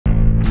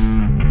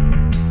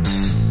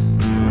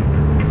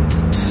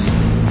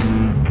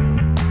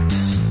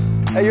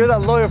Hey, you're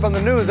that lawyer from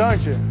the news,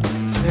 aren't you?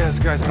 Yes,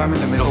 guys, but I'm in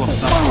the middle of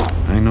something.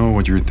 I know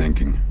what you're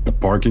thinking. The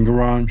parking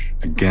garage?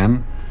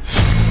 Again?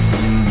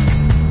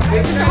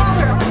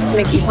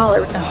 Mickey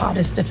Holler, the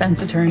hottest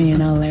defense attorney in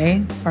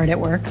LA, hard at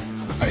work.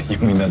 You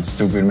mean that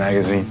stupid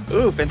magazine?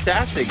 Ooh,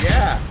 fantastic,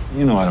 yeah.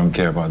 You know I don't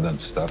care about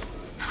that stuff.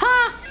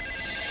 Ha!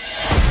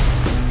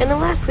 In the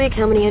last week,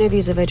 how many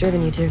interviews have I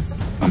driven you to?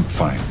 I'm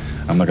fine.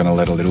 I'm not gonna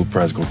let a little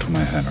press go to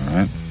my head, all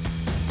right?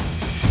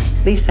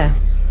 Lisa.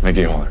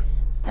 Mickey Holler.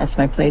 That's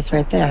my place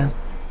right there.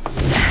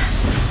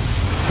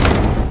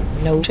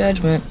 No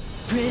judgment.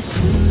 You've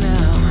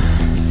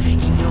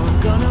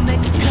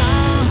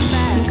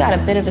got a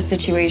bit of a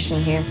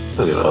situation here.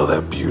 Look at all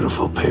that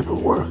beautiful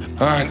paperwork.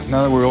 All right,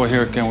 now that we're all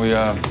here, can we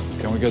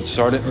get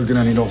started? We're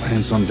gonna need all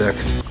hands on deck.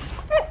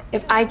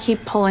 If I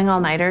keep pulling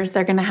all-nighters,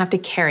 they're gonna have to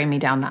carry me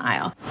down the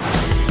aisle.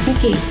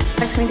 Mickey,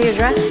 text me the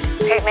address.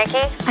 Hey,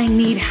 Mickey? I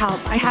need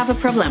help. I have a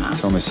problema.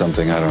 Tell me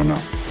something I don't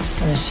know.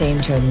 I'm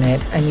ashamed to admit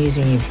I'm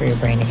using you for your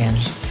brain again.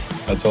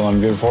 That's all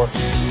I'm good for?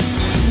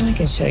 I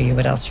can show you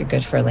what else you're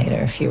good for later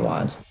if you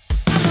want.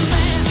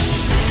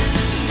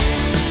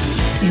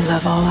 You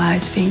love all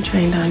eyes being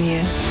trained on you.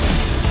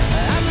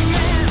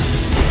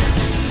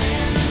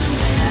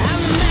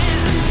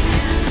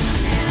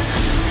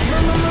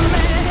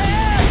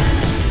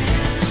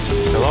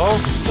 Hello?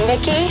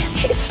 Mickey,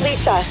 it's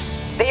Lisa.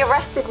 They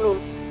arrested me.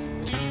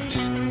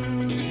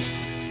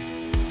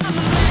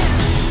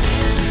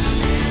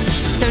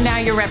 So now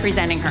you're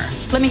representing her.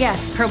 Let me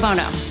guess, pro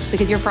bono,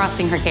 because you're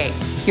frosting her cake.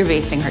 You're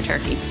basting her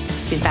turkey.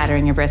 She's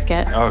battering your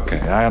brisket. Okay,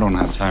 I don't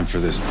have time for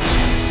this.